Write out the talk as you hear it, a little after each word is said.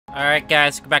Alright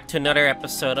guys, back to another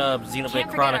episode of Xenoblade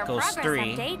Chronicles 3.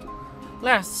 Update.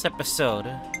 Last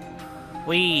episode,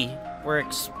 we were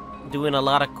doing a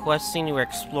lot of questing, we were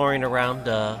exploring around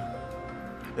the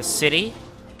city,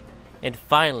 and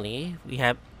finally, we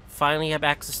have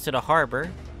access to the harbor.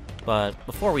 But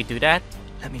before we do that,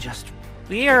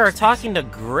 we are talking to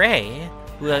Gray,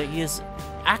 who is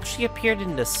actually appeared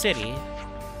in the city.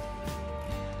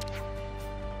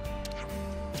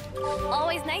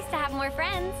 Always nice to have more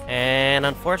friends. And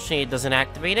unfortunately, it doesn't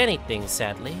activate anything,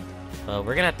 sadly. But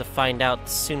we're gonna have to find out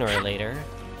sooner or later.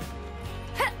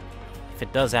 If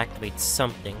it does activate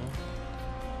something.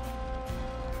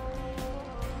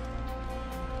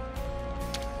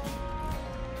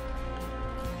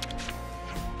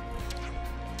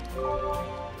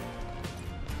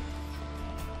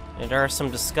 And there are some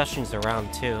discussions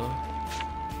around, too.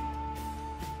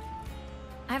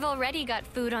 I've already got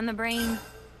food on the brain.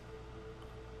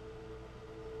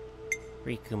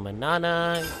 Riku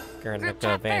Manana, Group Guernica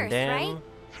chat Van first, Dam. right?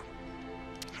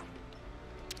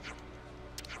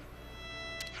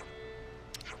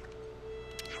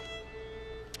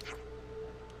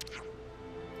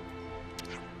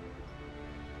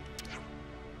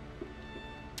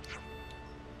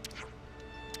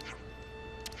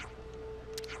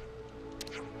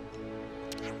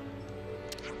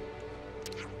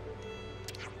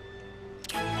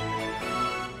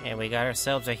 And we got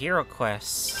ourselves a hero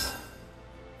quest.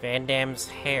 Van Dam's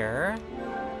hair.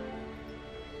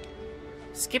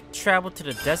 Skip travel to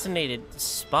the designated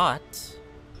spot.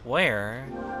 Where?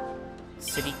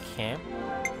 City camp?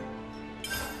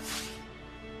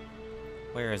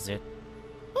 Where is it?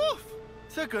 Oof!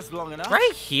 Took us long enough.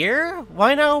 Right here?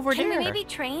 Why not over Can there? we maybe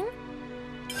train?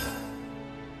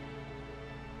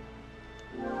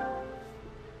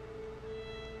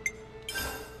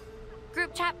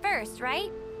 Group chat first,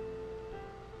 right?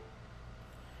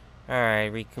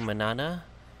 Alright, Riku Manana.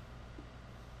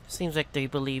 Seems like they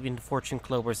believe in fortune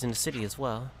clovers in the city as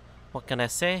well. What can I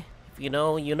say? If you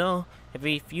know, you know.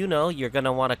 If you know, you're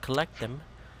gonna want to collect them.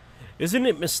 Isn't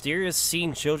it mysterious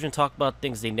seeing children talk about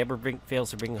things they never fails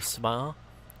to bring a smile?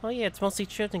 Oh yeah, it's mostly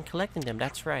children collecting them,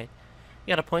 that's right.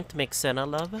 You got a point to make, Senna,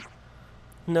 love?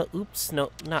 No, oops,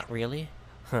 no, not really.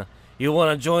 Huh. You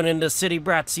wanna join in the city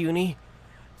brats, Uni?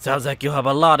 Sounds like you have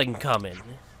a lot in common.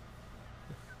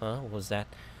 Huh, what was that?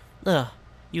 Ugh,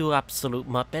 you absolute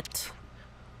muppet.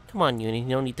 Come on, Uni,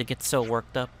 no need to get so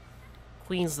worked up.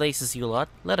 Queen's laces you lot.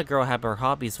 Let a girl have her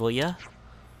hobbies, will ya?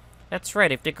 That's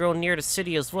right, if they grow near the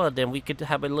city as well, then we could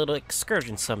have a little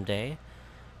excursion someday.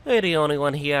 You're the only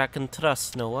one here I can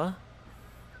trust, Noah.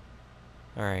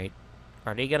 Alright,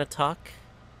 are they gonna talk?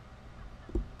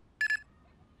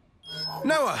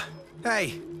 Noah!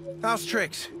 Hey, how's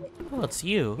tricks? Oh, it's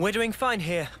you. We're doing fine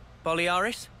here,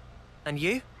 Boliaris. And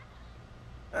you?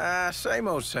 Same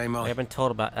old, same I old. haven't told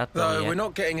about that Though yet. we're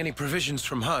not getting any provisions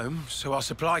from home, so our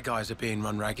supply guys are being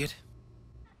run ragged.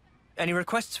 Any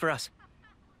requests for us?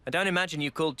 I don't imagine you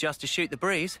called just to shoot the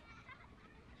breeze.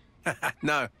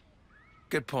 No.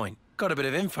 Good point. Got a bit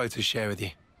of info to share with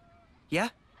you. Yeah?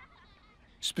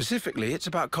 Specifically, it's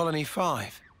about Colony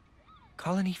 5.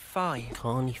 Colony 5.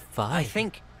 Colony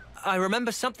 5? I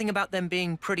remember something about them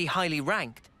being pretty highly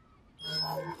ranked.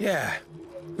 Yeah.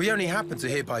 We only happened to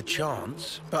hear by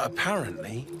chance, but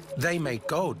apparently they made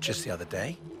gold just the other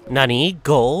day. Nani?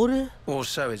 Gold? Or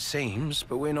so it seems,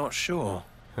 but we're not sure.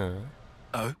 Huh?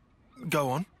 Oh? Go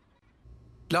on.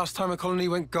 Last time a colony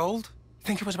went gold? I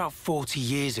think it was about 40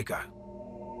 years ago.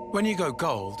 When you go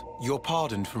gold, you're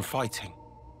pardoned from fighting.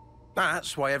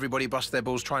 That's why everybody busts their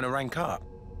balls trying to rank up.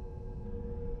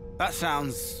 That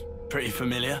sounds pretty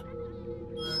familiar.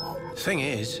 Thing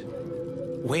is,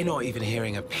 we're not even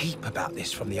hearing a peep about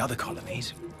this from the other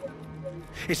colonies.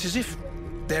 It's as if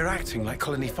they're acting like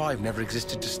Colony 5 never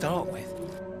existed to start with.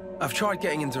 I've tried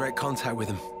getting in direct contact with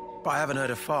them, but I haven't heard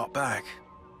a fart back.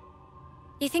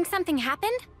 You think something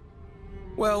happened?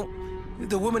 Well,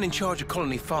 the woman in charge of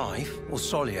Colony 5, or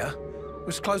Solia,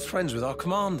 was close friends with our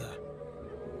commander.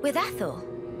 With Ethel?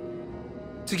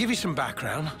 To give you some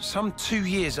background, some 2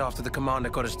 years after the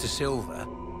commander got us to silver,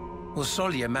 well,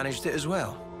 Solia managed it as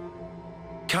well.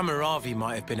 Kamaravi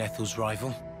might have been Ethel's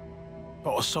rival,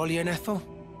 but Osolia and Ethel,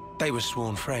 they were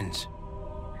sworn friends.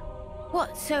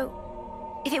 What, so...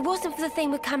 if it wasn't for the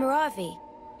thing with Kamaravi,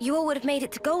 you all would have made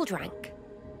it to gold rank?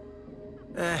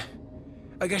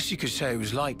 I guess you could say it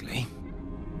was likely.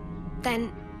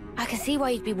 Then, I can see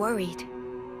why you'd be worried.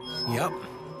 Yup.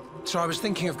 So I was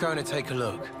thinking of going to take a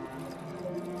look.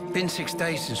 Been 6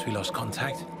 days since we lost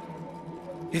contact.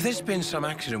 If there's been some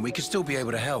accident, we could still be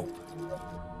able to help.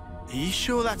 Are you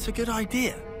sure that's a good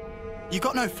idea? You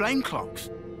got no flame clocks?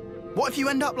 What if you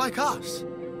end up like us?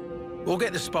 We'll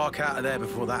get the spark out of there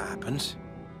before that happens.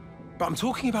 But I'm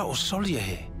talking about Osolia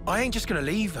here. I ain't just gonna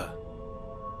leave her.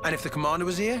 And if the commander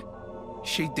was here,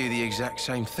 she'd do the exact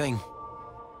same thing.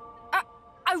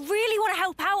 I really want to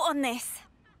help out on this.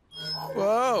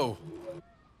 Whoa!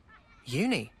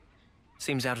 Uni?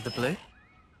 Seems out of the blue.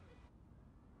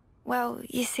 Well,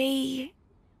 you see...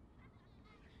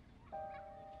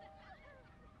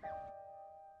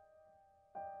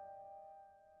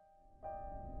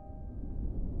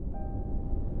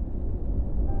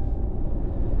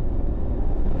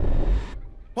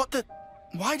 What the...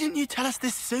 Why didn't you tell us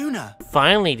this sooner?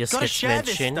 Finally, this Gotta gets share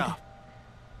this mentioned. stuff.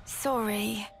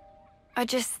 Sorry. I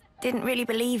just didn't really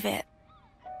believe it.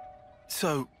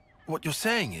 So, what you're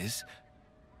saying is,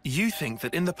 you think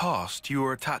that in the past you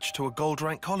were attached to a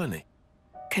gold-rank colony?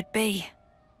 Could be.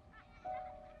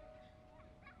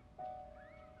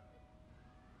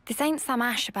 This ain't some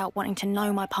ash about wanting to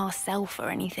know my past self or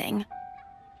anything.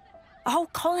 A whole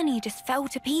colony just fell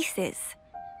to pieces.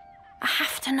 I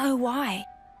have to know why.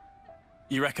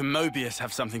 You reckon Mobius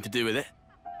have something to do with it?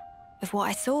 With what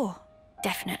I saw,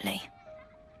 definitely.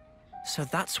 So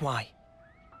that's why.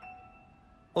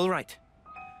 All right.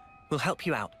 We'll help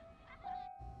you out.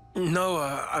 No,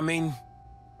 I mean...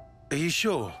 Are you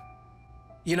sure?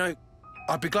 You know,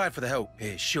 I'd be glad for the help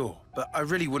here, sure. But I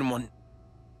really wouldn't want...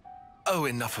 Oh,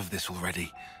 enough of this already.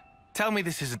 Tell me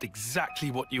this isn't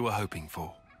exactly what you were hoping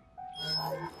for.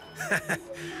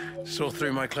 Saw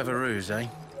through my clever ruse, eh?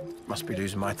 Must be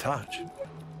losing my touch.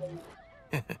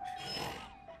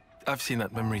 I've seen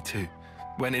that memory too,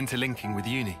 when interlinking with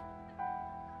Uni.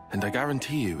 And I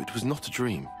guarantee you it was not a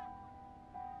dream.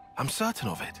 I'm certain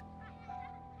of it.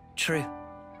 True.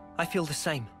 I feel the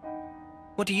same.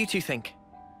 What do you two think?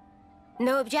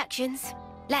 No objections.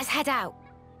 Let's head out.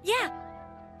 Yeah,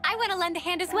 I want to lend a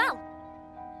hand as well.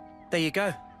 There you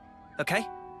go. Okay?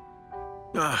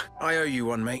 I owe you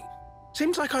one, mate.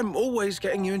 Seems like I'm always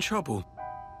getting you in trouble.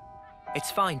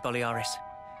 It's fine, Boliaris.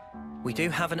 We do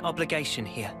have an obligation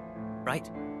here, right?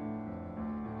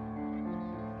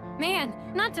 Man,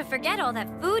 not to forget all that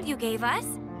food you gave us.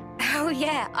 Oh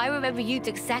yeah, I remember you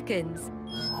took seconds.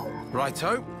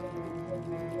 Righto.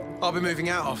 I'll be moving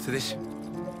out after this.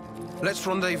 Let's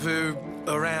rendezvous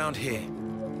around here.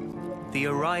 The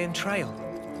Orion Trail.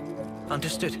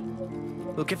 Understood.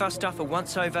 We'll give our stuff a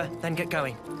once-over, then get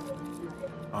going.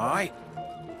 All right.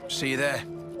 See you there.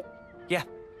 Yeah.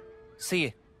 See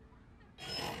you.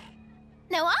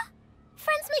 Noah?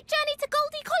 Friends make journey to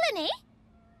Goldie Colony?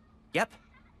 Yep.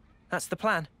 That's the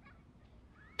plan.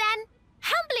 Then,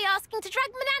 humbly asking to drag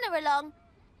Manana along.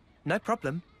 No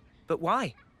problem. But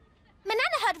why?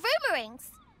 Manana heard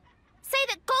rumorings. Say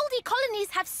that Goldie colonies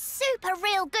have super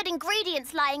real good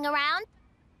ingredients lying around.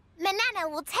 Manana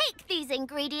will take these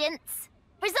ingredients.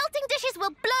 Resulting dishes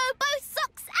will blow both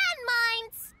socks and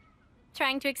minds.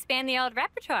 Trying to expand the old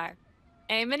repertoire.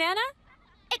 Eh, Manana?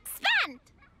 Expand!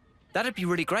 That'd be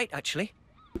really great, actually.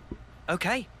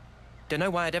 Okay. Don't know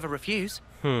why I'd ever refuse.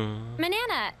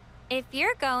 Manana, if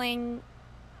you're going...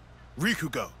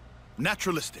 Rikugo.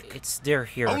 Naturalistic. It's their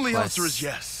hero Only quest, answer is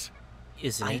yes.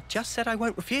 isn't I it? just said I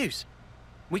won't refuse.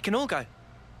 We can all go.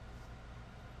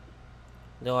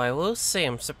 Though I will say,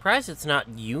 I'm surprised it's not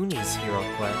Uni's hero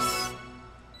quest.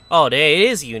 Oh, it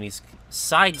is Uni's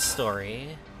side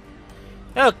story.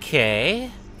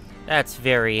 Okay. That's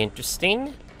very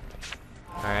interesting.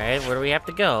 Alright, where do we have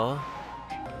to go?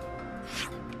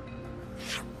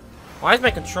 Why is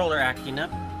my controller acting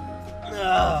up?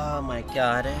 Oh my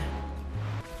god.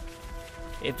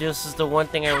 If this is the one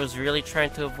thing I was really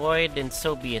trying to avoid, then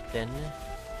so be it then.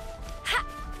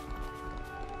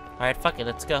 Alright, fuck it,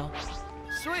 let's go.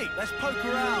 Sweet, let's poke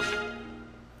around.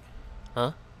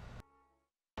 Huh?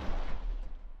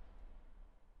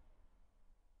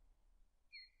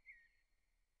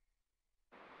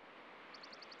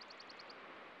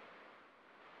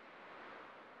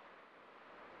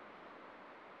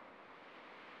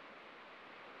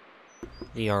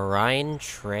 The Orion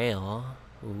Trail.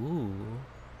 Ooh.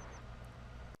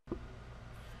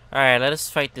 Alright, let us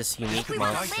fight this unique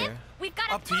monster. We've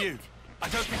got Up to you. I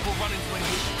don't think we'll run into any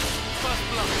first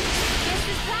blood. This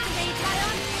is plan,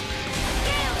 Bayon.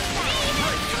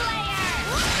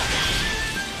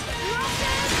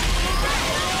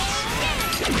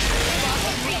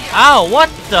 Ow, what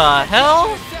the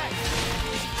hell?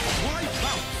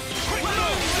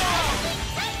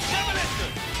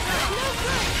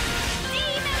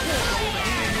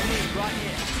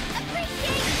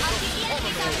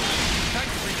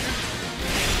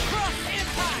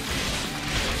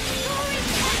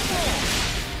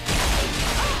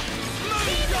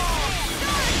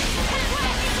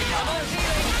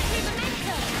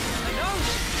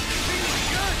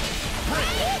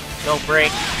 Go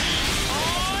break.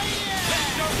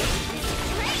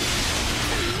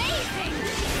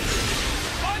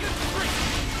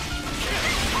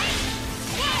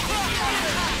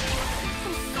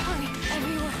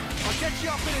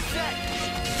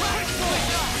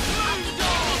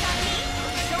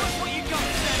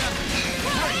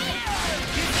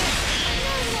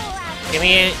 Give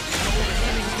me it.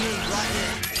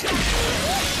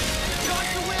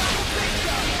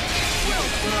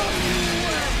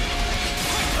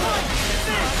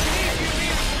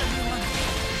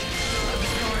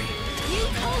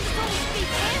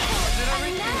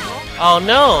 Oh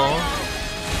no!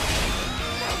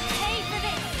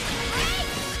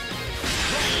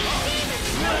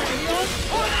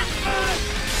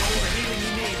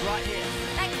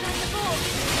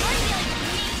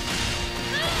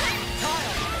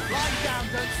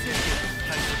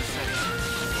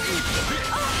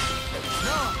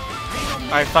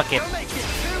 Alright, fuck it.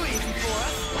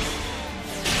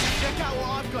 Check out what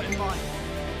I've got in mind.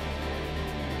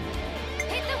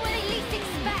 Hit them where they least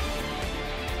expect.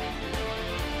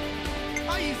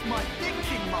 I used my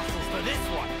thinking muscles for this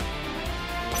one.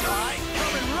 Alright,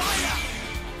 coming right up.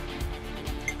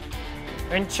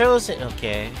 And chosen.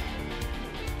 Okay.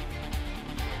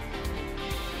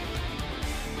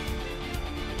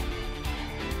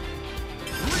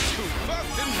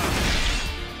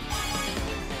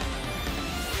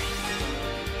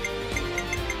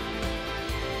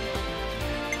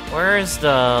 Where's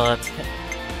the...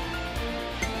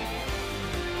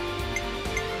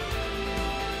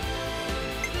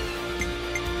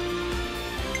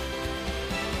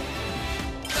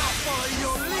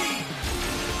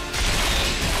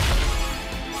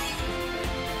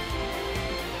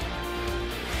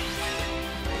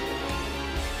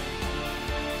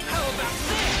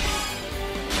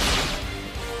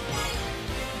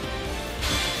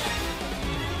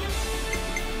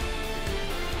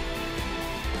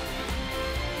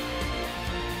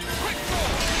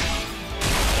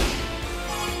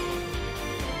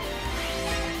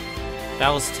 That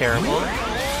was terrible. I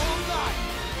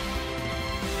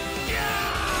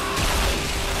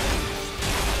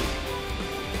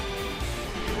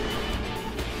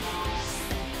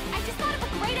just thought of a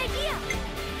great idea.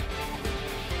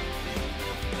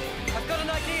 I've got an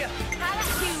idea. How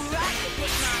about you rock the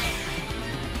pick mine?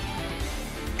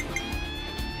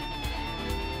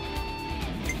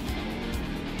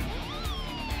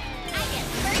 I get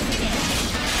first dibs.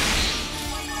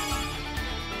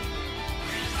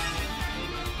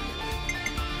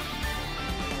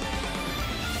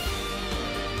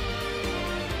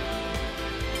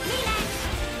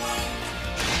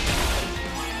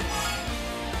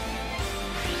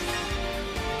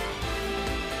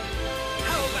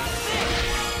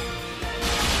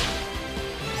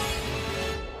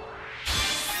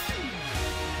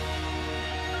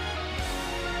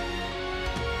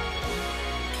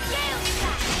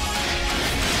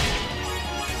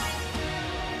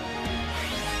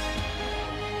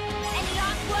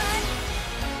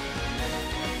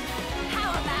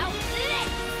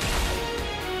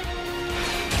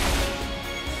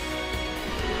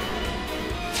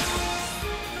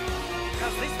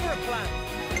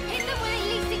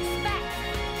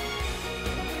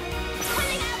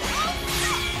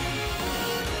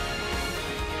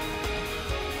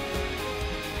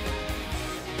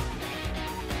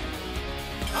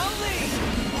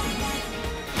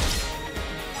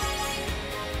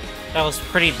 That was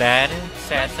pretty bad,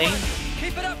 sadly.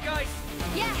 Keep it up, guys.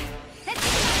 Yeah, let's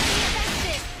see how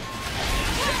invested.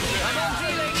 I'm on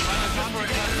healing. Just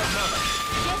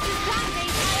as planned,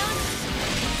 eh, Zion?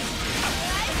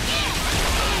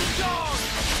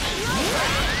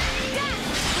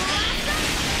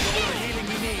 All the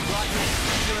healing you need right here.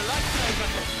 You're a lifesaver.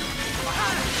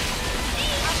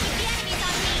 I'll keep the enemies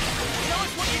on me.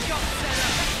 Notice what you got set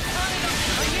up. Turn it up.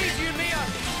 I need you, Mia.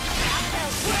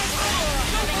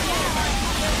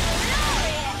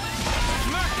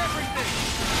 Smash everything.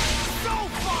 Go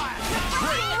fire!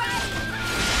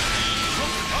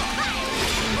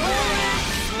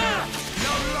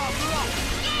 No love lost.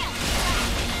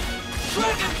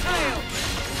 Dragon tail.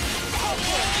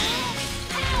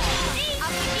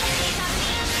 I'll keep the enemies on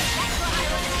me. That's what I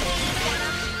want to see,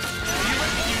 Venom. You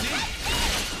ready, Uni?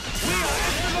 We are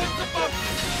echelons above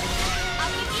you.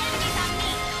 I'll keep the enemies on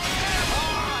me.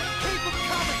 All right, keep them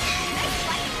coming. Nice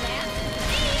fight, man.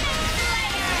 Demon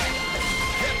Slayer!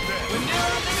 Hit them. We're near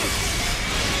our finish.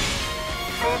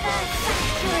 For the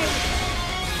victory!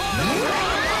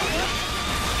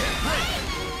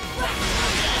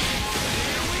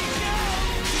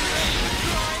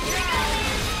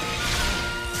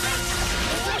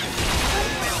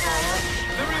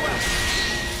 Very well.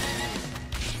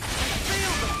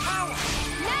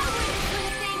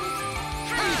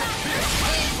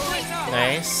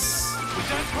 Nice. We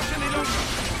don't push any longer.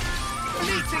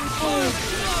 Fleeting full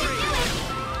glory.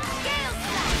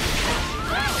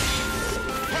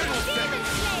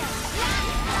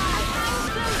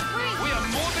 We are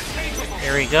more than capable.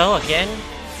 Here we go again.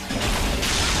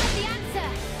 The answer.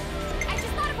 I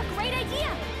just thought of a great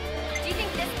idea. Do you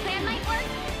think this plan might work?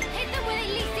 Hit them where they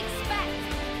least expect.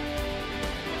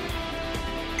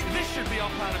 This should be our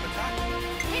plan of attack.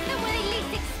 Hit them where they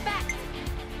least expect.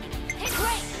 Hit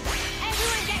great.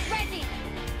 Everyone get ready.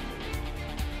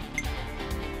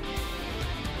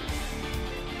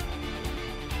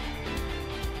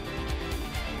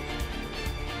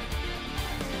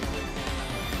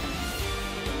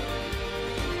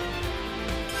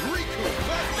 Riku,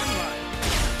 first in line.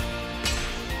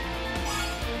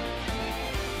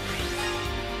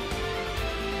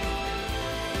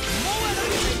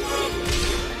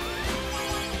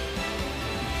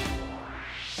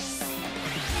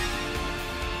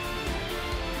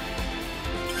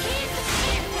 Here's the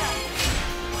answer.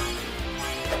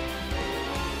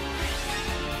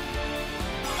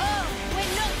 Oh,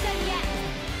 we're not done yet.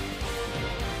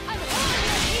 I'm on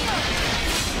your heels.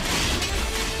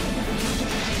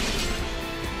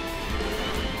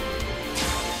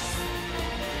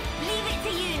 Leave it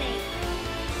to uni.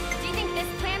 Do you think this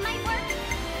plan might work?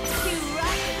 Too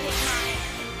rough to pick mine.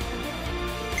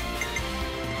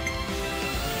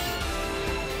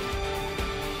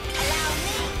 Allow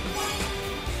me.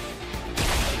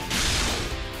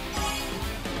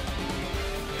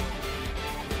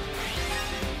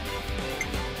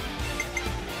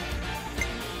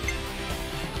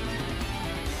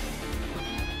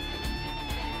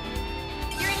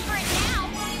 You're in for it now.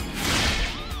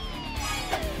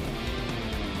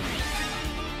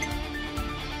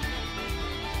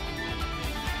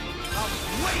 I was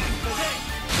waiting for this.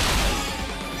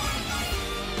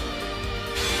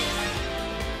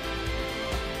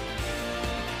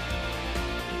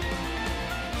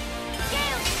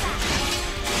 Gale Stack.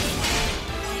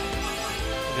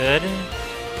 Good.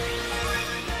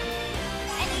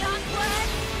 Any last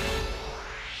words?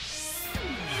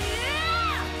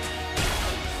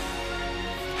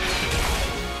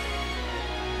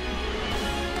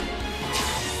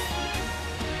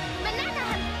 Banana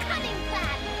has a cunning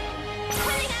plan.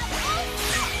 Pulling out all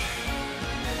stops.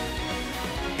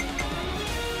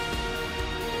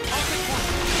 I'll take one.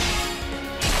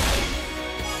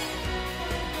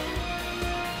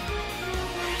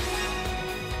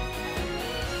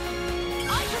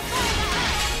 I prefer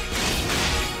that.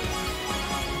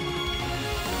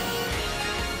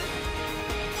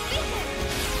 Beacon,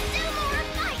 still more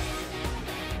fight.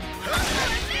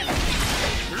 Riku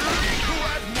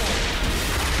add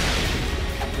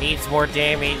more. Needs more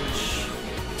damage.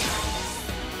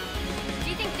 Do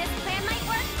you think this plan might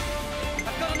work?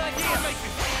 I've got an idea. Make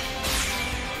it.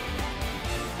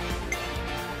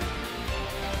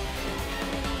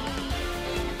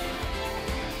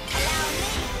 Allow me.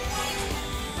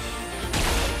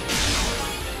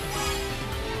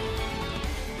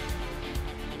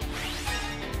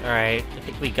 Alright, I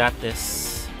think we got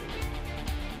this.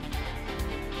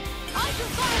 I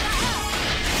prefer that.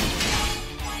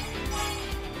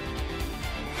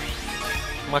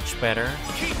 Much better.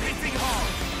 Keep hitting hard.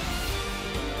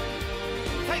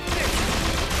 Take this.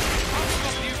 I'll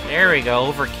stop you. There we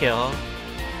go, overkill.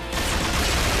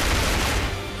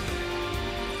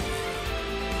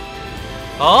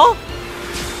 Oh?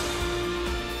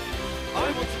 I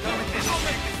want to go with this. I'll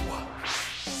make this work.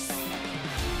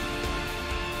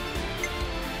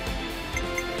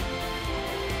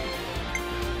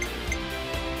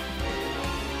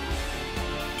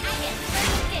 I get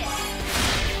first dibs.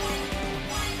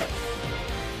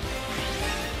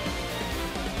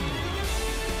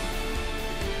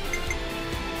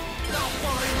 Now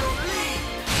follow your lead.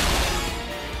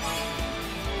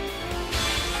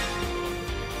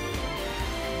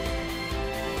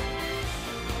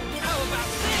 How about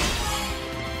this?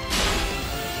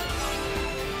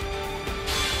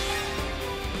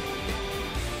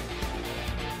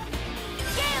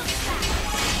 Gale Stack.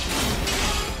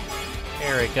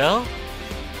 There we go.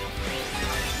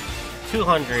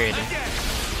 200. Again.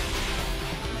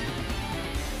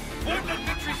 Won't let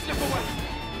victory slip away.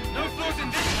 No flaws in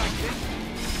this tactic.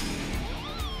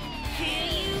 Here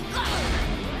you go.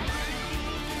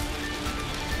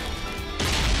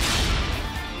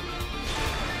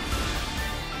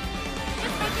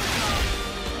 Just making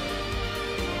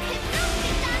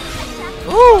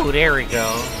sure. Ooh, there we go.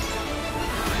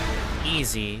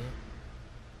 Easy.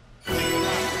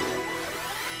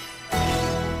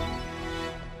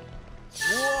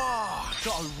 Whoa,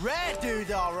 got a rare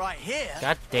doodah right here.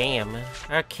 God damn.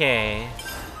 Okay.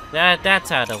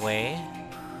 That's out of the way.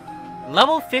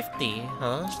 Level 50,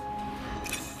 huh?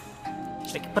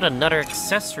 I could put another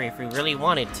accessory if we really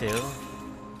wanted to.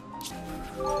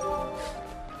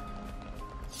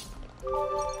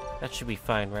 That should be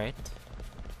fine, right?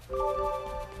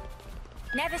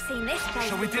 Never seen this place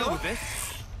Shall we deal before. with this?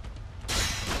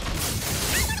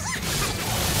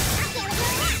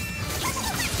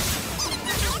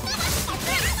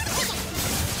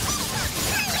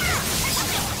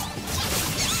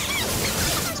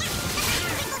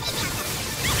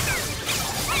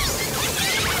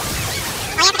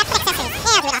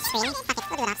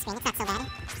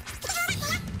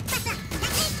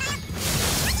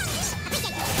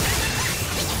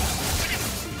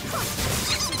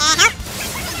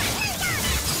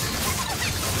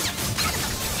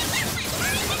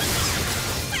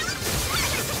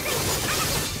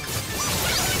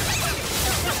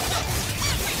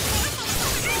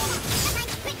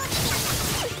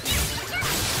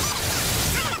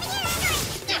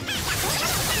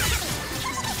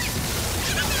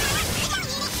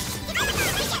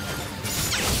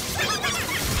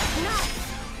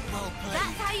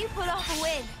 That's how you pull off a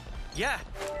win. Yeah.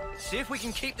 See if we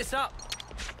can keep this up.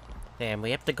 Damn,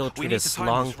 we have to go through need this to time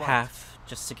long this right. path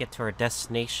just to get to our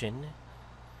destination.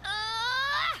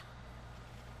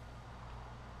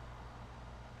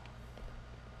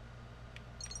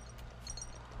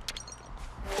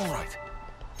 All right.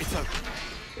 It's open.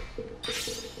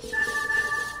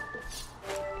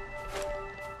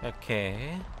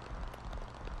 Okay.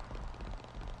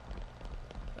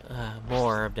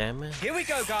 More of them. Here we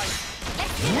go, guys.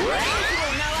 Let's do the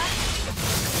ritual, Noah.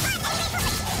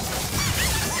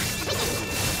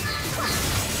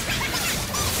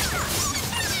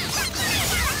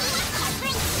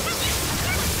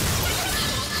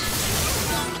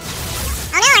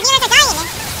 Oh no, our heroes are dying!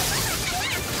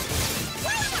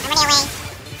 Everybody away.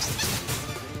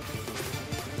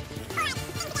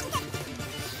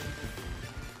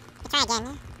 Try again.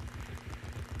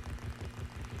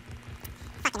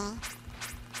 Fucking A.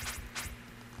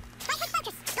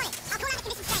 Focus! Got it! I'll pull out the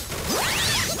condition straight.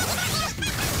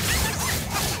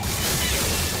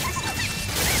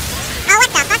 Oh, what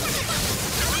the fuck?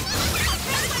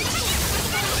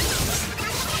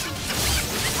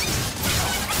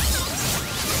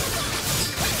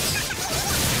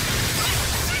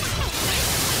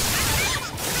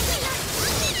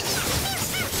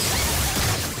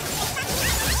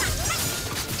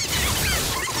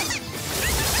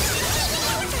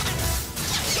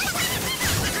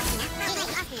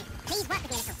 Please work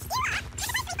with the initials.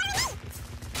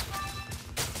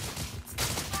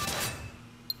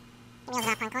 Give me over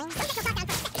that fun coin.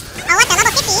 Oh, what the?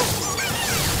 Level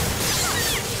 50?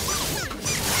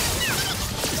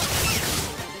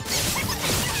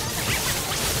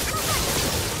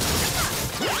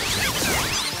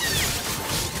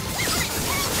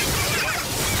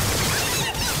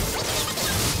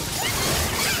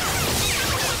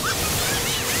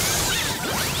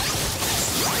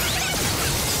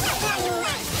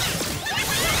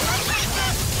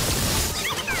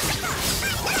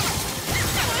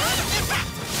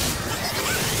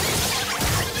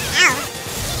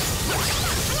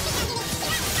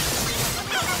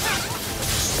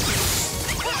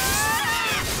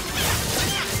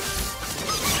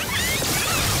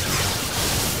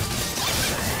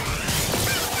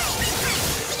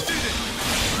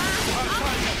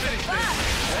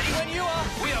 Ready when you are.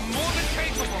 We are more than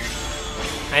capable.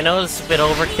 I know this is a bit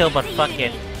overkill, but fuck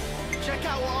it. Check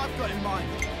out what I've got in mind.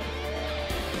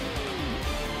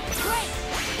 Great!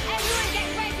 Everyone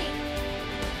get ready!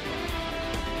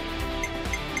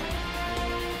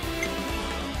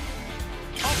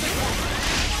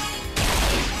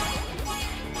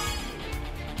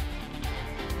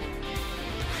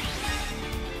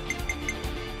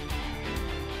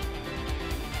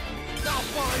 Now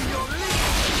follow your lead.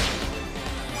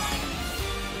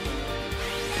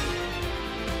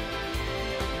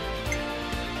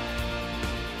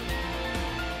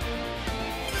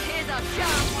 Here's our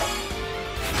chance!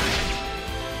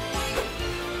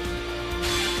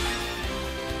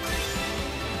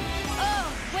 Oh,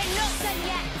 we're not done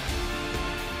yet!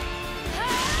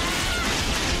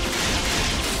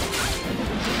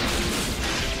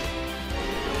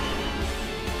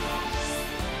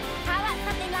 How about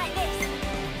something like this?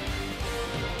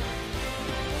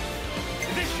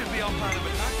 This should be our plan of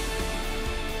attack.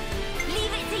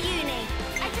 Leave it to Uni.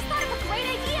 I just thought of a great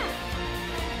idea.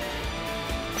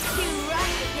 Too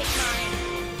rough to pick mine.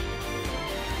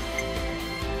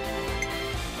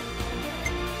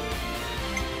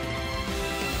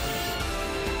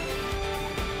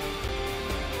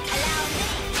 Allow me.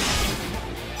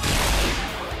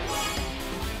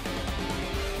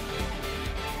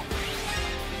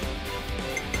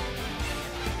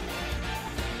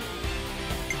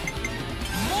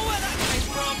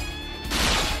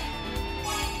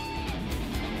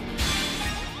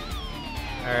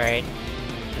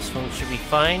 should be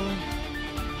fine.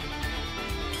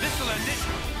 This'll end it.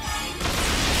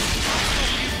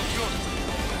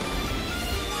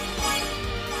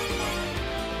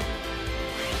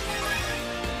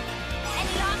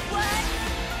 Any last words?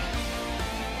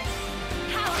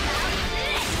 How about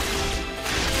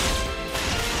this?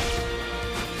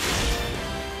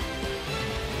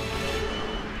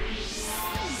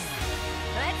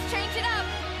 Let's change it up.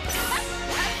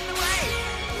 That's the way.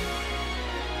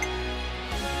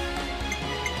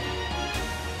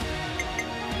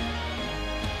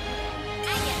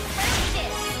 I get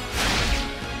practice.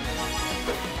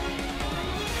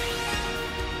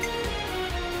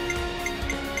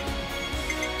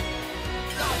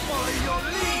 I'll follow your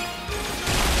lead.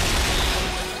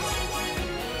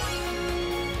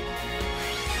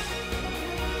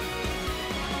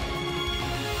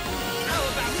 How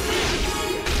about this?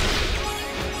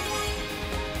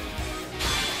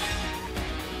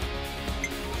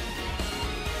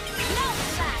 Love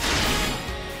that.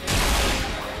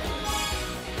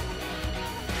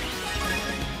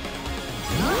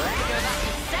 Go back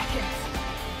in seconds.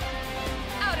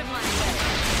 Out of my way.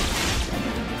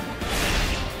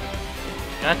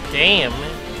 God damn. Do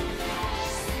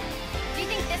you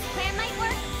think this plan might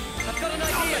work? I've got an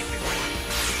idea.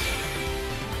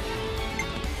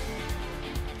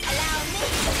 Allow me.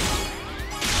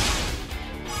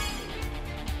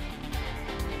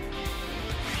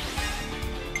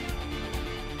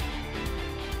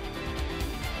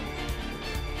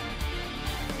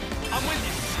 I'm with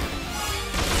you.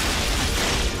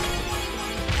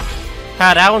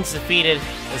 Ah, that one's defeated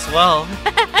as well.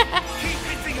 Keep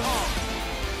hitting hard.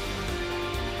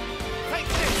 Take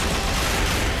this.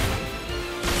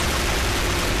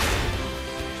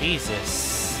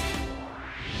 Jesus.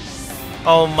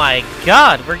 Oh my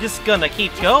god, we're just gonna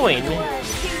keep going. Too right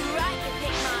to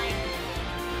pick mine.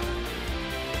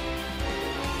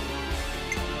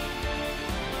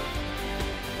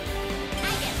 I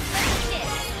get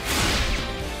practice.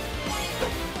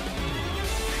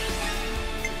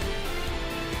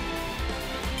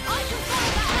 I can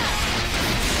follow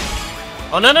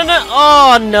that Oh no no no!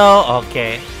 Oh no!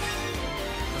 Okay.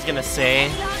 I was gonna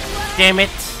say, damn it!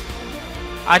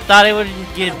 I thought it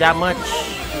wouldn't give that much.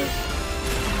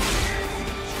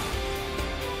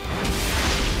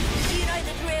 You know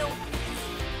the drill.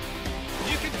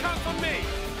 You can count on me.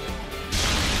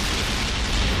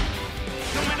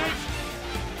 Domination.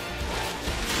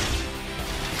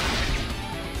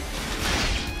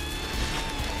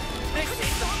 This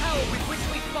is the power with which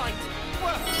we fight.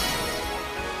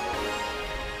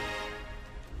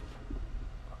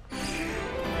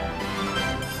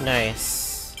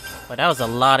 Nice. But that was a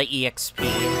lot of EXP.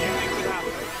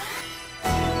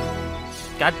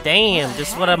 God damn,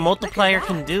 this is what a multiplier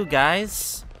can do,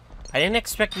 guys. I didn't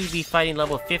expect we'd be fighting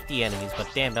level 50 enemies, but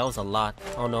damn, that was a lot.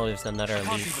 Oh no, there's another Can't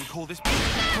elite. even call this.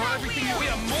 For everything we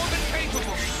are more than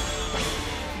capable.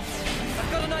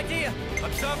 I've got an idea.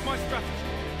 Observe my strategy.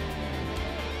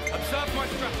 Observe my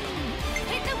strategy.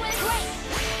 Hit the word. Wait!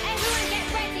 Everyone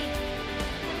get ready.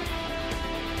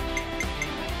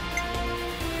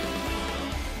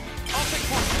 I'll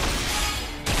take one.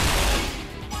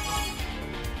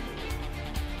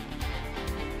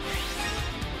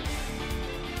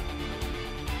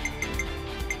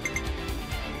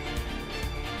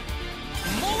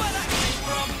 More where that came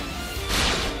from.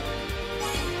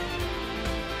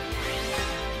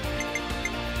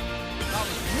 I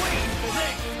was waiting for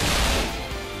this.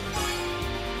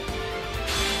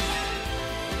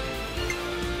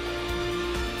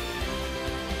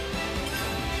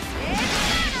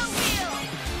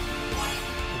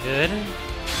 Good.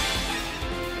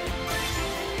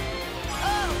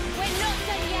 Oh, we're not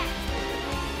done yet.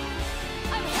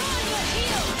 I'm on your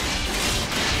heels.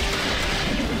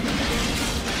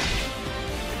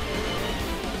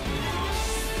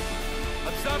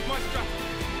 Observe my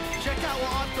strategy. Check out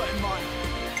what I've got in mind.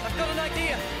 I've got an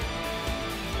idea.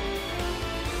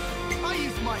 I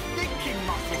use my thinking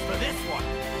muscles for this one.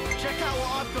 Check out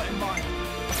what I've got in mind.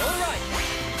 All right.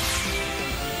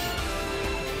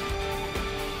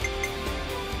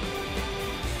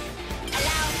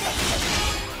 Allow me.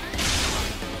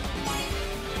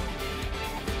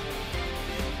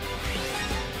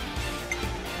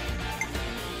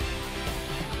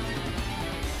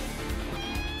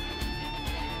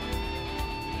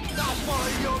 I'll follow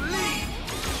your lead.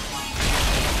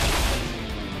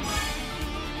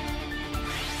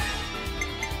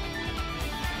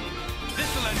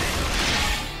 This'll end it.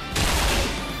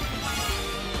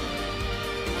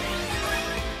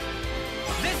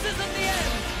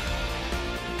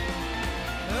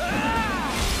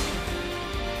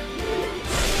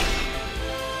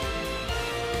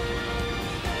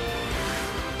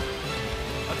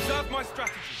 Observe my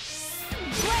strategy.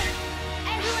 Wait!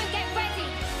 Everyone get ready!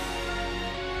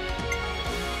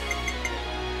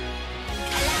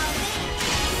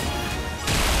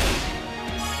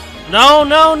 No,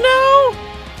 no, no!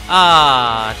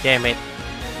 Ah, damn it.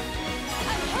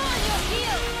 I'm on your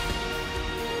heels!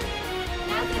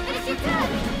 Now to finish your turn!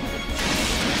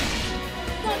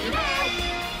 Go now!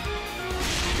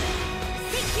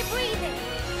 Take your breathing!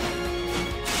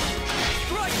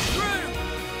 Strike through!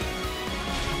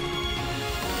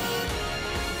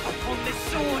 Upon this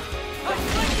sword!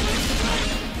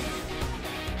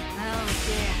 Oh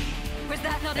dear. Was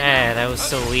that not Ah, that was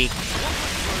so weak.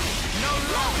 No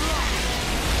love lost!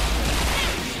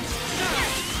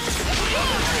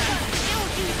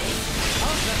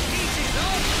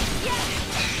 Yes!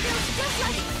 Feels just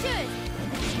like it should!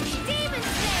 Demon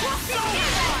Slayer!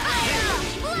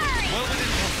 Flurry! Well within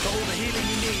reach, got all the healing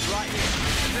you need right here.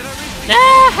 Did I reach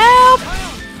Ah, help! Hang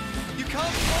on! You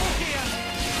can't fall here!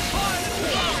 Fire the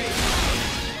flurry!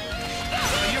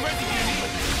 Are you ready, Uni?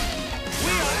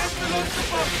 We are Estelon's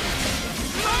above!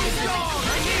 Close on!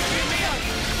 Are you hear me out?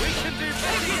 We can do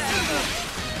better together!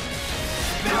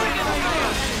 Building in the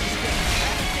air!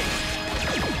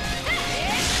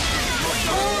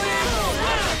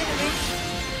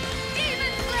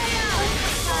 Demon Slayer!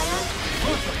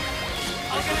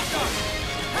 I'll get it done!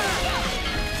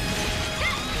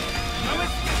 No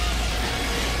escape!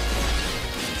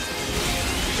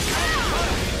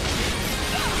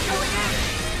 Going in!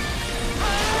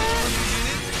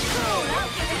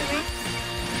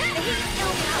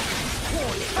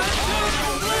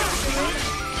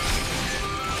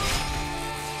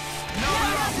 No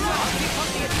love lost! Keep on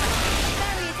the attack!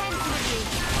 Very attentively.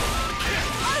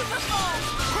 Overfall!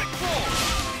 Quick fall!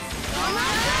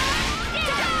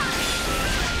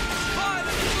 Fire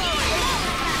the flurry! No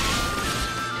love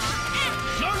lost!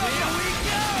 Here we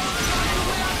go! Time to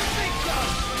win out the big gun!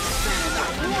 Send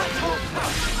that white hot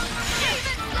punch!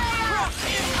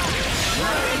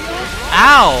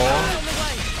 Ow!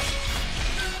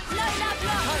 No love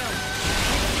lost!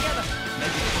 Together!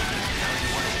 Maybe we'll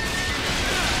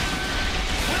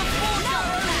force our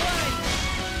own way!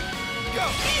 Go!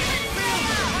 Feel the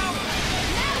power!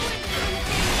 Now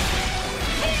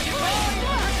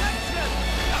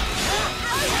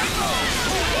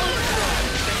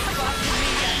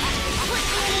we're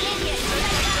doing the thing!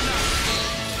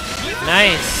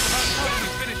 Nice.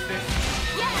 Finish this!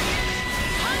 Yeah!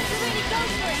 Time to really go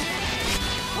for it!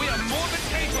 We are more than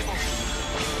capable!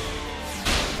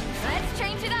 Let's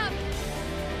change it up!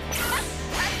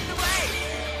 That's the way!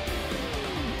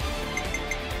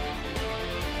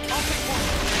 I'll pick one!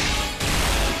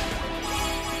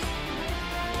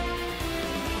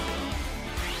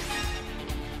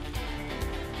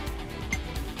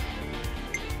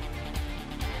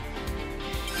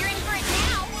 You're in for it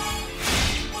now!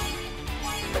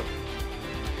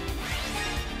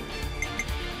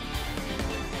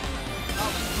 I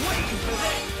was waiting for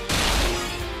this!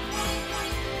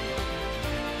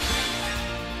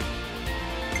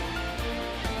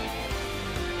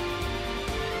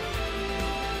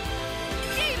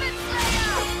 Demon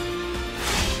Slayer!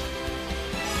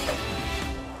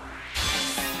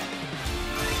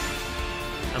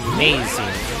 Amazing.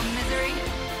 your misery?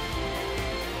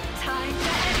 Time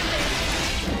to end this.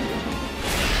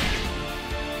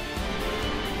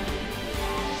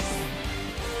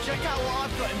 Check out what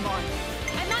I've got in mind!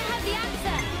 I might have the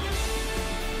answer!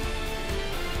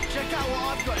 Check out what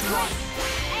I've got in mind!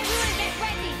 Everyone get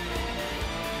ready!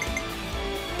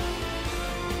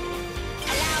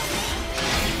 Allow me!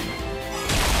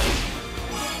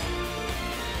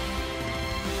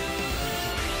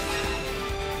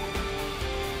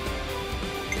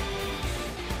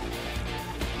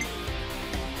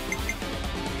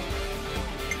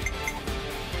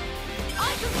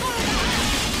 I can follow that!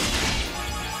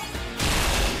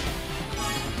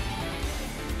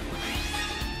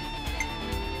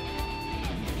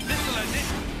 This'll end it!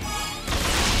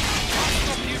 I'll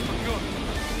stop you for good!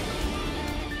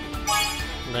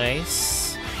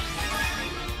 Nice.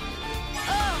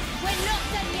 Oh, we're not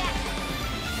done yet!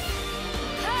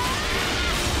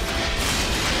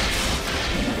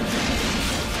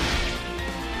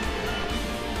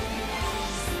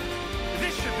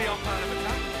 This should be our plan of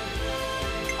attack!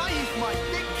 I used my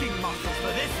thinking muscles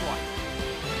for this one!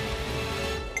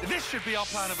 This should be our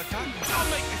plan of attack! I'll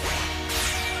make this one!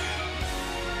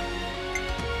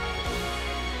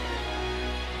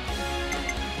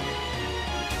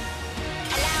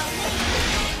 Allow me!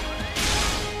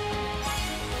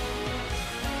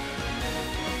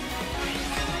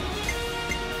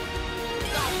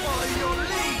 I'll follow your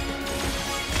lead!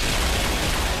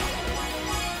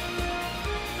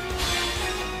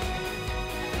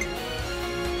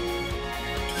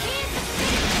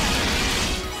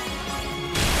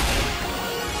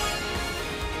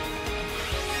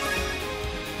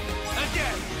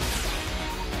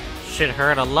 should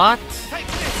hurt a lot. Take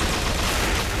this.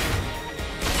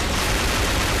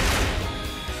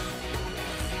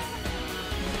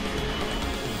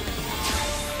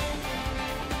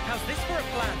 How's this for a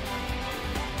plan?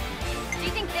 Do you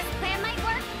think this plan might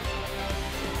work?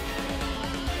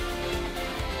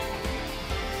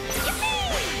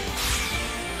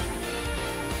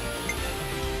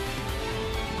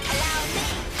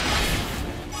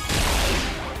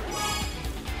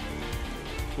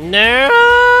 No!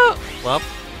 Well,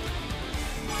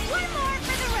 One more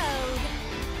for the road.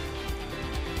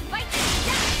 Fight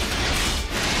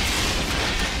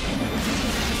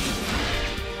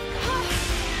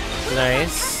to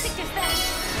nice. death.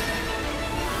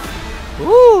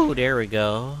 Ooh, there we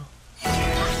go.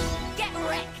 Get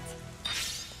wrecked.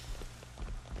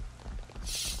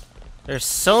 There's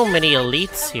so many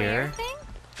elites A rare here. thing?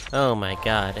 Oh my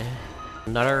god.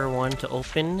 Another one to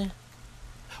open.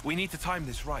 We need to time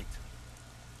this right.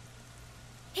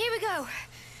 Here we go.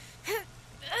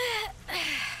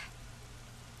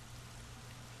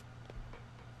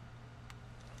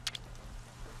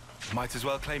 Might as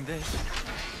well claim this.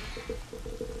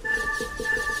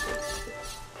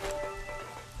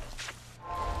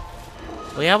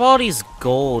 We have all these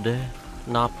gold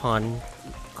Napon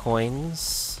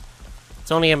coins.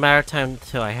 It's only a matter of time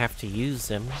until I have to use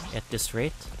them at this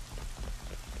rate.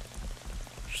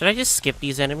 Should I just skip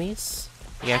these enemies?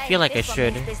 Yeah, I feel like I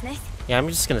should. Yeah, I'm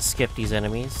just gonna skip these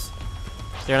enemies.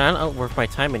 They're not worth my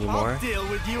time anymore. I'll deal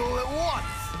with you all at once.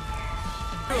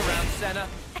 Go around, Senna.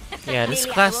 Yeah, this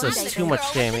class does too much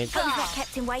damage. Hope that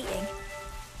kept him waiting.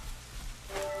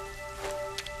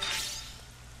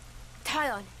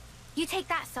 Tyon, you take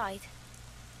that side.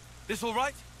 This all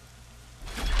right?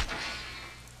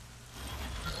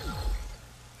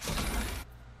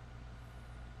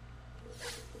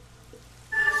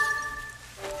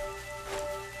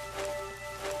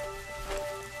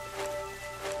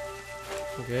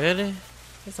 Good.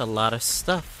 There's a lot of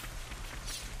stuff.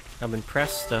 I'm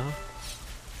impressed though.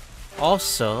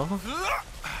 Also,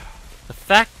 the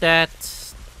fact that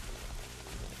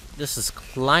this is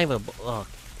climbable. Oh,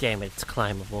 damn it, it's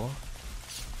climbable.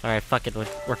 Alright, fuck it,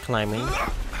 we're climbing.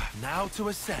 Now to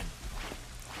ascend.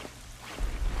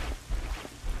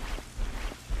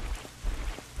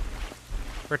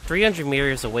 We're 300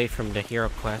 meters away from the hero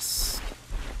quest.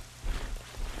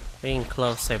 Being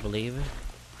close, I believe.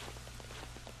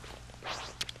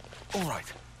 All right.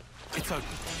 It's open.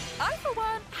 I, for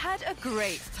one, had a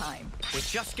great time. We're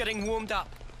just getting warmed up.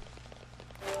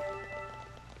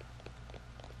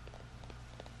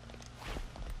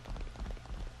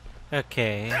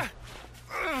 Okay.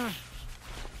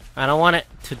 I don't want it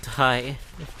to die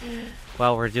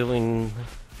while we're doing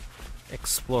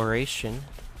exploration.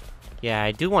 Yeah,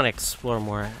 I do want to explore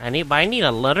more. But I need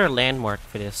another landmark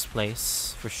for this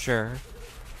place, for sure.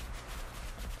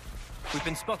 We've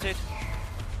been spotted.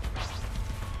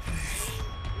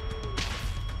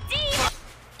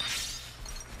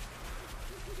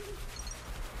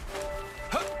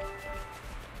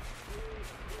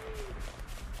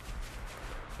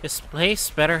 This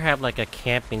place better have like a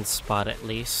camping spot at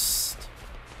least.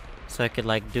 So I could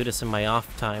like do this in my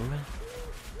off time.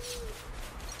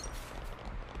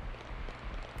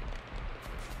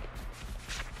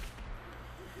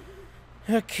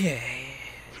 Okay.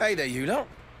 Hey there, you lot.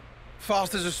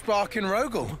 Fast as a spark in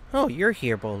Rogel. Oh, you're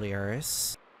here,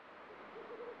 Boliaris.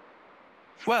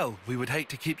 Well, we would hate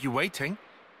to keep you waiting.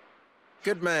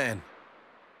 Good man.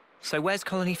 So where's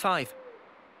Colony 5?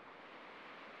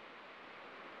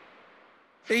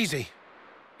 Easy.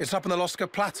 It's up on the Loska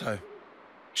Plateau.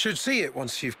 Should see it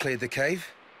once you've cleared the cave.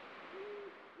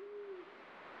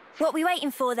 What we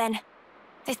waiting for then?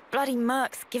 This bloody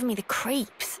merc's giving me the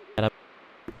creeps.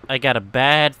 I got a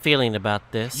bad feeling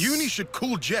about this. Uni should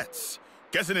cool jets.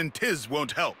 Guessing in Tiz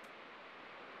won't help.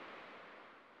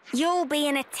 You'll be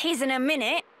in a tiz in a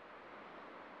minute.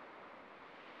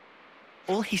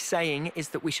 All he's saying is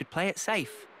that we should play it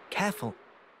safe. Careful.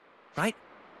 Right?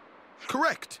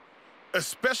 Correct.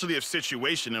 Especially if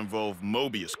situation involve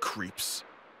Mobius creeps.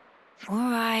 All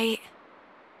right.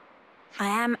 I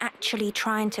am actually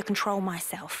trying to control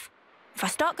myself. If I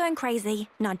start going crazy,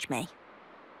 nudge me.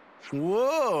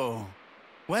 Whoa.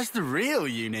 Where's the real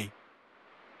Uni?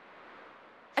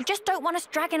 I just don't want us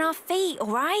dragging our feet, all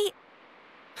right?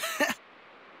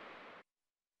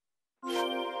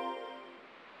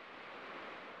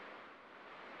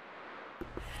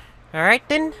 All right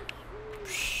then.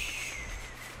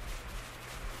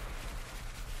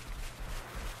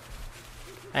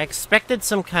 I expected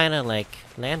some kind of like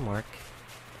landmark.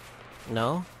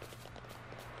 No?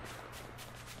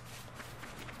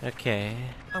 Okay.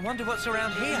 I wonder what's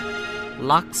around here.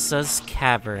 Loxa's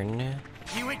Cavern.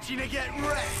 You itching to get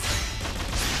wrecked?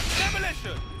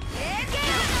 Demolition!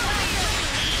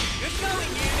 Good going,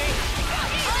 Uni!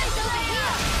 Eyes over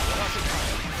here!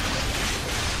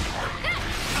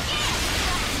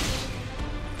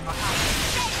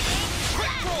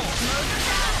 Quick draw!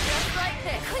 Just like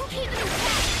this. Couldn't keep them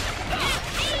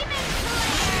Demon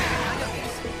Slayer!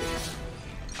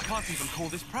 I can't even call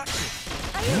this practice.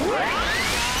 Are you ready?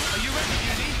 Are you ready,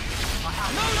 Uni? I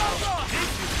have no! This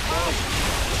is fun!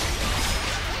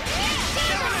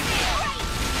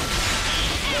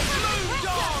 Blue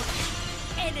dog!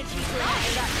 Energy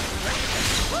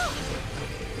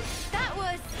That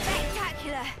was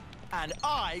spectacular. And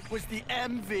I was the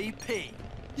MVP.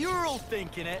 You're all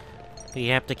thinking it. We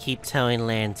have to keep telling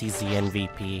Lance he's the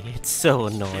MVP. It's so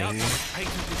annoying.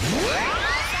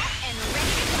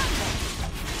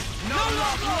 No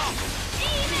love lost!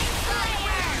 Demon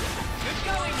Slayer! Good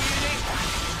going, Uni!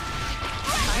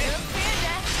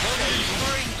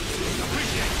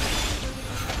 Appreciate it.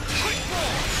 Quick draw!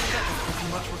 That was pretty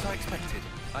much what I expected.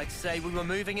 I'd say we were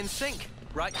moving in sync.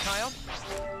 Right, Kion?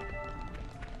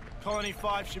 Colony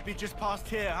 5 should be just past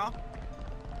here, huh?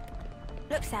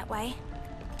 Looks that way.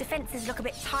 Defenses look a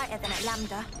bit tighter than at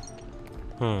Lambda.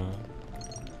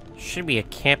 Should be a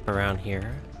camp around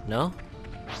here, no?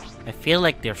 I feel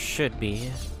like there should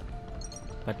be,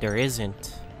 but there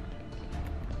isn't.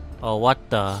 Oh, what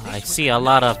the? I see a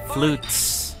lot of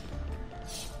flutes.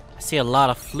 I see a lot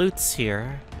of flutes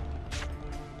here.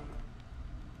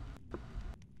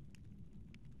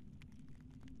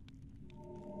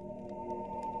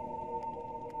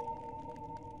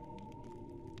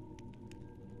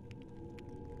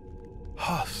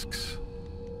 Husks.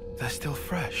 They're still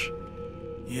fresh.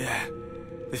 Yeah,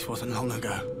 this wasn't long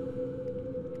ago.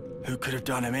 Who could have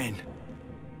done him in?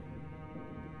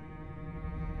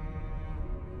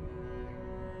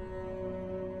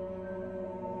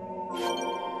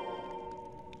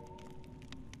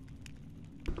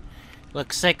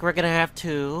 Looks like we're gonna have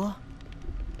to...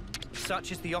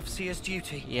 Such is the Officer's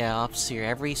duty. Yeah, Officer,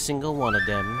 every single one of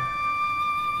them.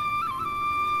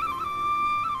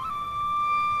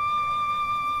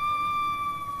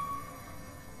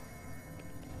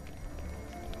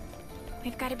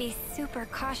 We've got to be super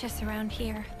cautious around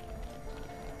here.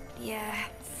 Yeah,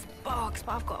 sparks,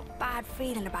 but I've got a bad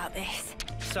feeling about this.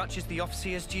 Such is the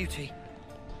Officer's duty.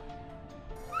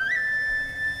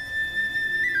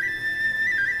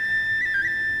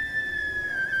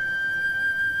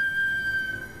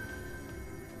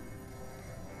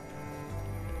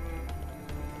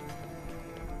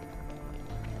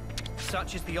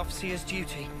 Such is the Officer's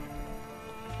duty.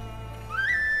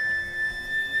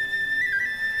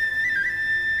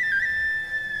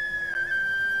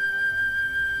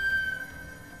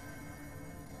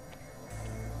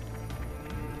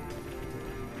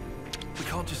 We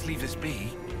can't just leave this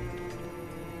be.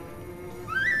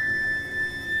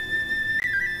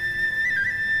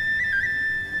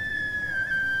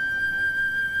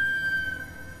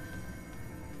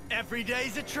 Every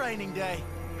day's a training day.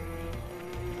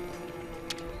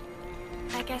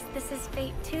 I guess this is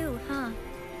fate too, huh?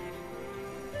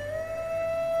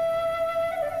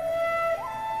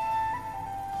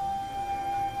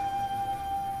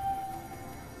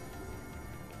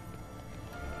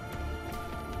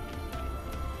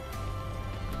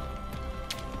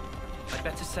 I'd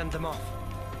better send them off.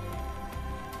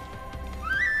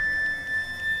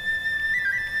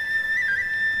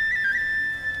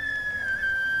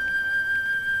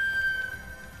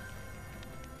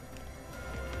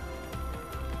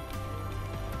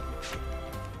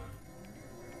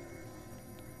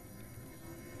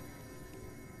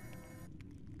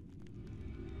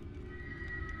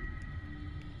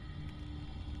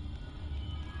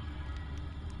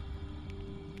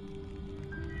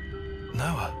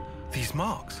 Noah, these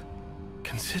marks.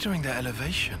 Considering their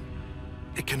elevation,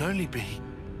 it can only be...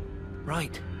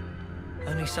 Right.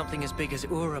 Only something as big as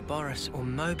Ouroboros or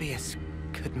Mobius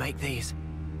could make these.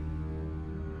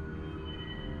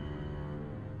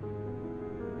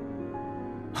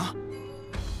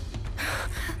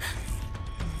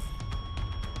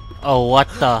 Oh, what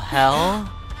the hell?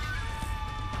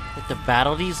 Have to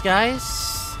battle these guys?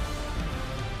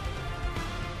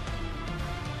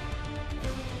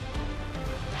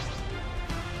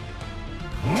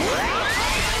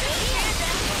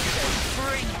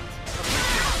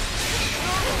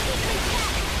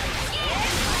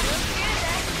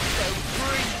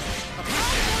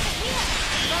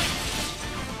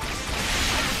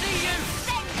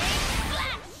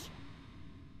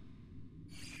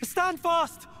 Stand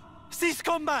fast! Cease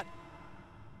combat!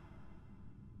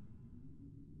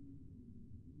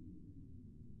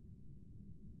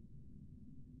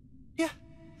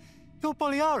 You're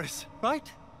Boliaris,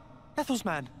 right? Ethel's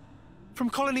man. From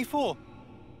Colony 4.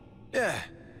 Yeah,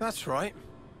 that's right.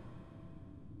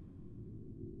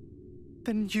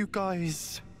 Then you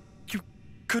guys... You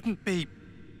couldn't be...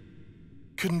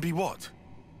 Couldn't be what?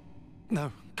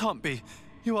 No, can't be.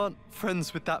 You aren't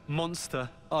friends with that monster,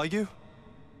 are you?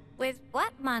 With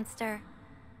what monster?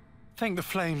 Thank the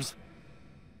flames.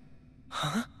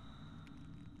 Huh?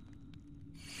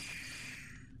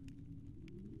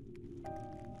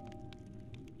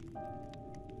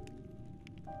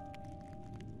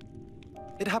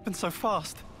 It happened so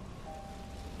fast.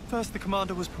 First the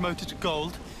commander was promoted to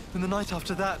gold, and the night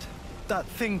after that, that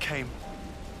thing came.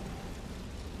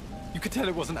 You could tell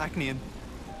it wasn't Agnian.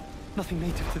 Nothing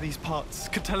native to these parts.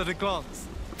 Could tell at a glance.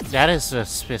 That is a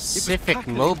specific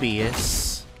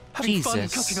Mobius. Having fun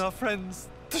Jesus. cutting our friends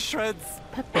to shreds.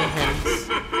 Pepe hands.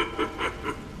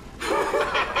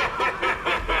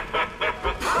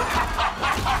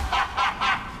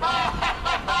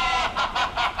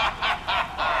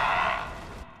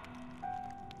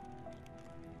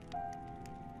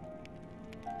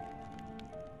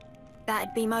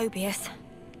 That'd be Mobius.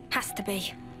 Has to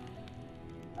be.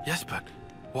 Yes, but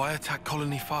why attack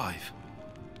Colony 5?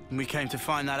 We came to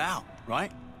find that out,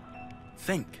 right?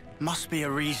 Think. Must be a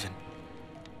reason.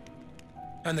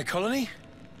 And the colony?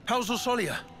 How's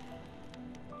Orsolia?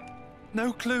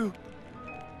 No clue.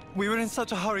 We were in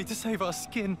such a hurry to save our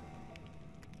skin.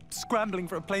 Scrambling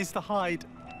for a place to hide.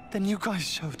 Then you guys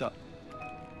showed up.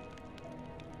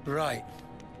 Right.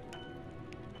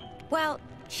 Well,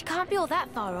 she can't be all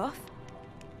that far off.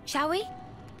 Shall we?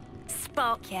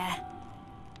 Spark, yeah.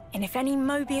 And if any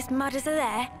Mobius mudders are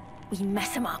there, we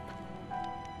mess them up.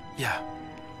 Yeah.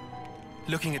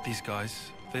 Looking at these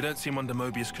guys, they don't seem under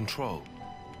Mobius control.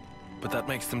 But that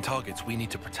makes them targets we need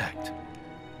to protect.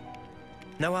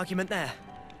 No argument there.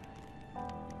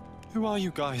 Who are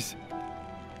you guys?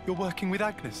 You're working with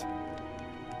Agnes?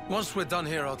 Once we're done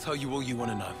here, I'll tell you all you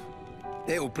want to know.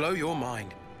 It'll blow your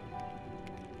mind.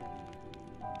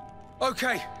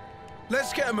 Okay,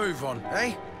 let's get a move on,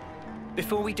 eh?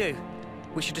 Before we do,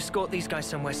 we should escort these guys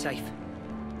somewhere safe.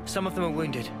 Some of them are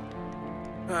wounded.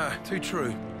 Ah, too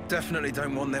true. Definitely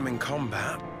don't want them in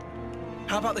combat.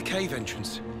 How about the cave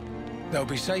entrance? They'll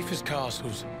be safe as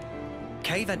castles.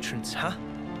 Cave entrance, huh?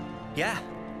 Yeah,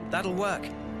 that'll work.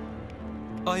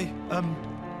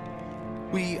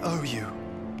 We owe you.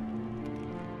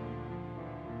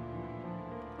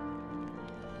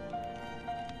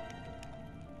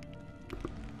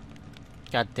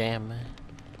 God damn.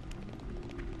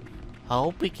 I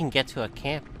hope we can get to a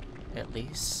camp, at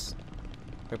least.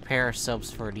 Prepare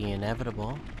ourselves for the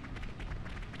inevitable.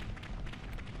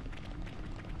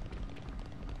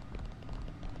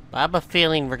 But I have a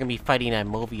feeling we're gonna be fighting at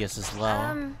Mobius as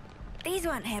well. These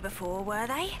weren't here before, were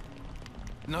they?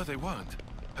 No, they weren't.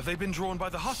 Have they been drawn by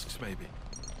the husks, maybe?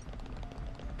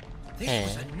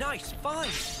 This was a nice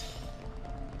find.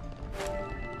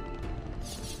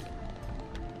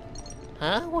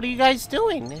 Huh? What are you guys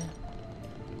doing?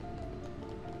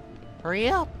 Hurry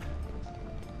up.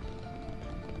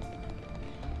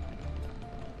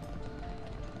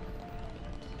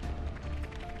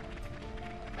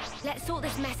 Let's sort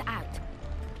this mess out.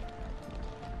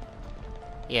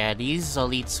 Yeah, these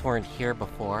elites weren't here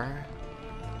before.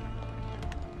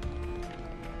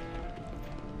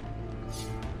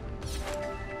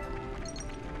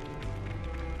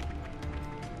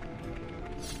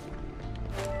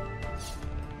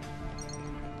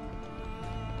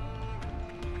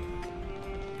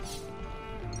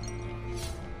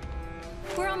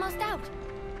 We're almost out.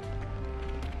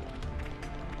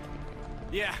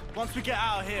 Yeah, once we get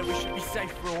out of here, we should be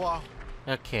safe for a while.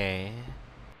 Okay.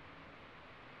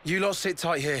 You lot sit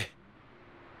tight here.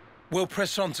 We'll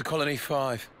press on to Colony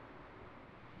 5.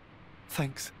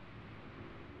 Thanks.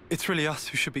 It's really us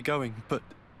who should be going, but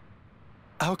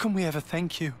how can we ever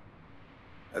thank you?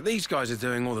 These guys are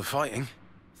doing all the fighting.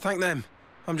 Thank them.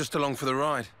 I'm just along for the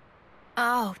ride.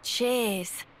 Oh,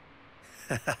 cheers.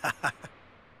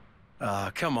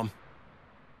 Ah, come on.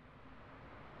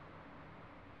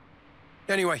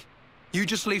 Anyway, you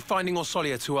just leave finding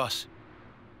Orsolia to us.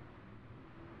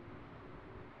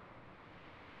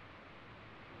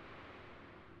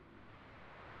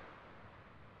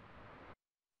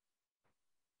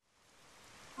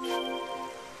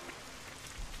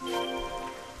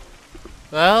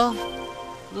 Well,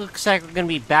 looks like we're gonna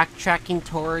be backtracking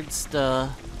towards the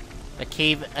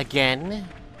cave again.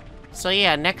 So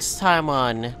yeah, next time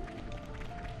on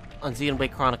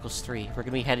Xenoblade Chronicles 3, we're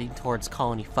gonna be heading towards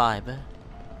Colony 5. And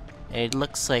it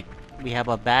looks like we have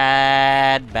a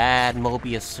bad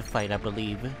Mobius to fight, I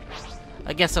believe.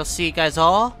 I guess I'll see you guys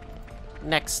all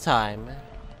next time.